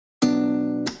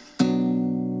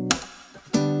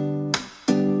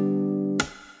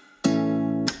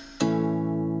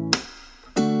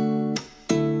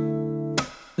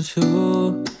It's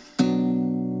you,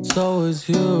 it's always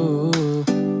you.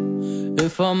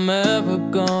 If I'm ever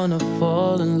gonna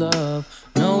fall in love,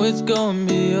 no, it's gonna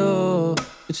be you.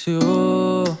 It's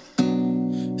you,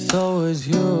 it's always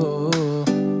you.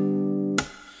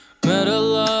 Met a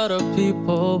lot of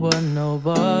people, but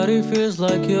nobody feels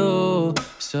like you.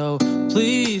 So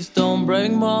please don't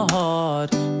break my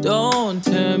heart, don't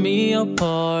tear me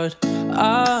apart.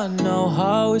 I know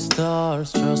how it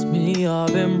starts, trust me,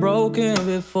 I've been broken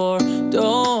before.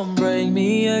 Don't break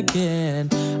me again,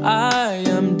 I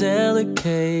am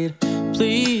delicate.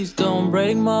 Please don't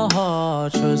break my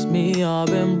heart, trust me, I've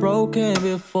been broken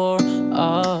before.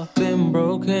 I've been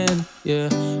broken, yeah.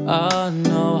 I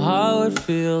know how it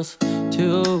feels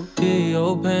to be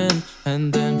open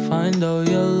and then find out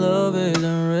your love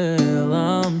isn't real.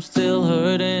 I'm still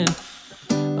hurting,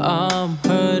 I'm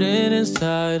hurting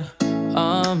inside.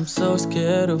 I'm so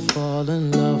scared to fall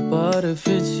in love, but if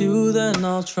it's you, then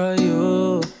I'll try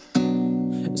you.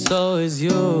 It's always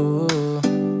you.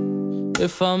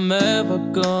 If I'm ever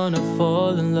gonna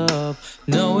fall in love,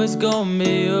 no, it's gonna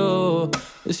be you.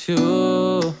 It's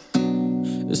you,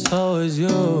 it's always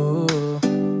you.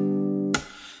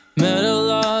 Met a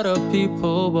lot of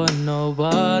people, but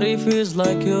nobody feels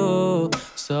like you.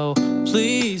 So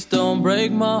please don't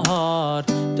break my heart,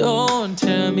 don't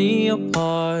tear me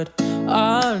apart.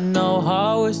 I know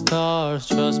how it starts,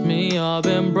 trust me, I've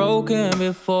been broken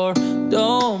before.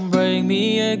 Don't break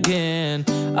me again,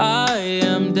 I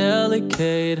am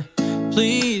delicate.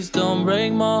 Please don't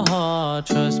break my heart,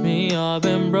 trust me, I've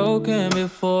been broken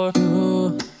before.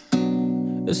 You,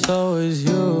 it's always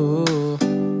you.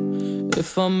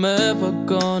 If I'm ever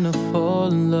gonna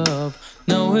fall in love,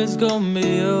 no, it's gonna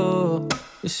be you.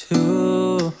 It's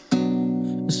you,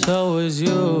 it's always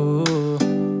you.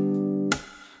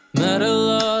 Met a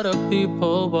lot of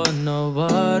people, but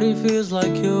nobody feels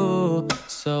like you.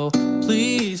 So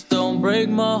please don't break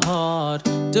my heart,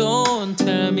 don't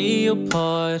tear me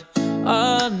apart.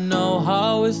 I know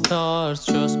how it starts,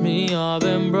 trust me, I've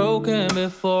been broken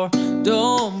before.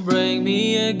 Don't break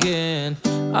me again,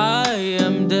 I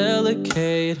am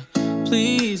delicate.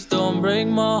 Please don't break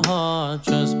my heart,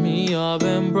 trust me, I've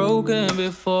been broken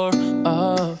before.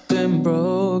 I've been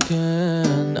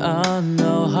broken, I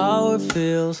know how it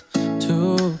feels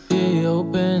to be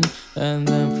open and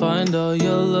then find out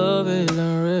your love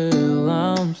isn't real.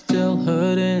 I'm still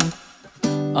hurting,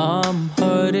 I'm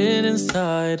hurting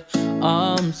inside.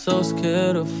 I'm so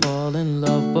scared to fall in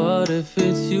love, but if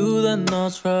it's you, then I'll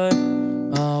try.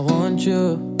 I want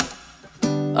you,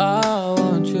 I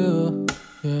want you,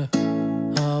 yeah,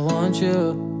 I want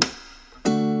you.